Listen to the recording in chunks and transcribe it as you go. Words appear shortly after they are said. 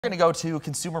We're going to go to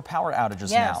consumer power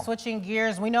outages Yeah, now. switching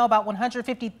gears, we know about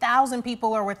 150,000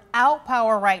 people are without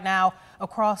power right now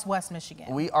across West Michigan.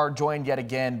 We are joined yet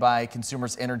again by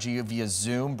Consumers Energy via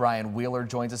Zoom. Brian Wheeler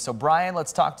joins us. So Brian,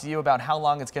 let's talk to you about how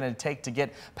long it's going to take to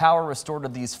get power restored to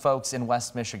these folks in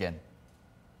West Michigan.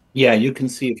 Yeah, you can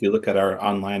see if you look at our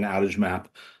online outage map,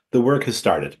 the work has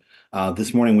started.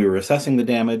 This morning we were assessing the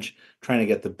damage, trying to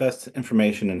get the best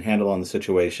information and handle on the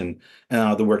situation.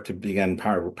 The work to begin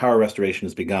power restoration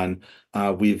has begun.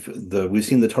 We've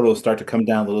seen the total start to come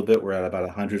down a little bit. We're at about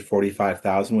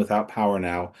 145,000 without power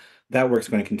now. That work's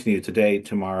going to continue today,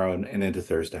 tomorrow, and into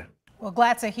Thursday. Well,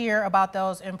 glad to hear about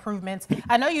those improvements.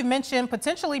 I know you mentioned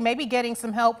potentially maybe getting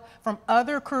some help from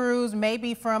other crews,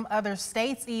 maybe from other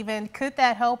states even. Could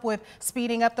that help with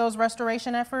speeding up those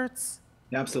restoration efforts?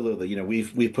 Absolutely. You know,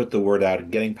 we've put the word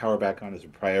out. Getting power back on is a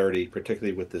priority,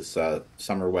 particularly with this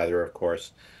summer weather, of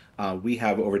course. We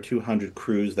have over 200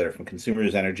 crews that are from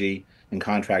Consumers Energy and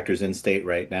contractors in state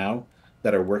right now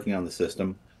that are working on the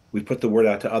system. We've put the word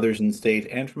out to others in the state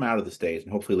and from out of the state,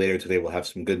 and hopefully later today we'll have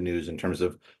some good news in terms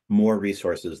of more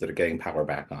resources that are getting power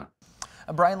back on.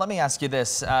 Brian, let me ask you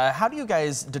this. How do you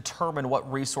guys determine what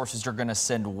resources you're going to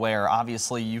send where?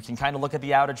 Obviously, you can kind of look at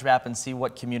the outage map and see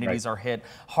what communities are hit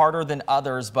harder than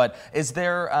others, but is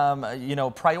there,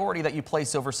 priority that you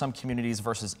place over some communities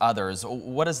versus others?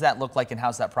 What does that look like and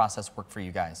how's that process work for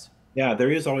you guys? Yeah,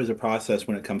 there is always a process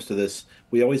when it comes to this.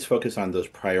 We always focus on those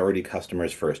priority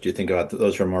customers first. You think about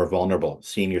those who are more vulnerable,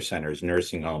 senior centers,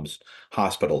 nursing homes,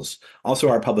 hospitals, also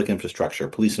our public infrastructure,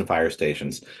 police and fire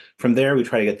stations. From there, we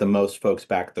try to get the most folks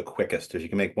back the quickest. If you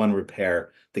can make one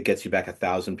repair that gets you back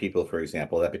 1,000 people, for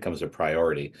example, that becomes a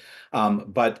priority.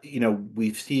 But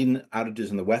we've seen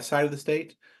outages in the west side of the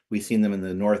state. We've seen them in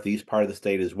the northeast part of the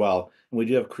state as well. And we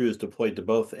do have crews deployed to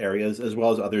both areas as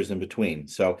well as others in between.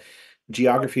 So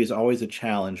geography is always a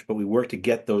challenge, but we work to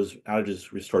get those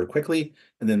outages restored quickly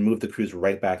and then move the crews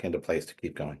right back into place to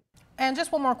keep going. And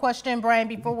just one more question, Brian,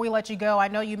 before we let you go. I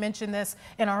know you mentioned this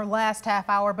in our last half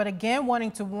hour, but again,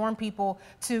 wanting to warn people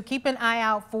to keep an eye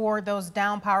out for those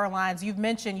down power lines. You've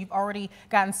mentioned you've already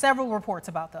gotten several reports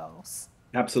about those.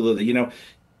 Absolutely.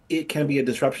 It can be a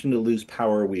disruption to lose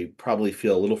power. We probably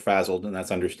feel a little frazzled, and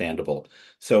that's understandable.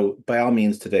 So by all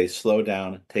means today, slow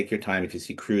down, take your time. If you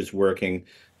see crews working,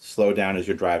 slow down as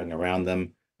you're driving around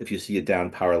them. If you see a down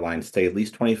power line, stay at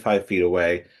least 25 feet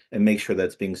away and make sure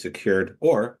that's being secured,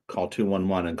 or call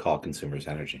 211 and call Consumers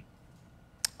Energy.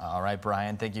 All right,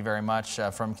 Brian, thank you very much.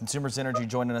 From Consumers Energy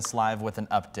joining us live with an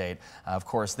update. Of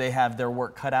course, they have their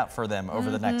work cut out for them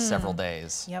over the next several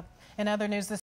days. Yep. In other news, this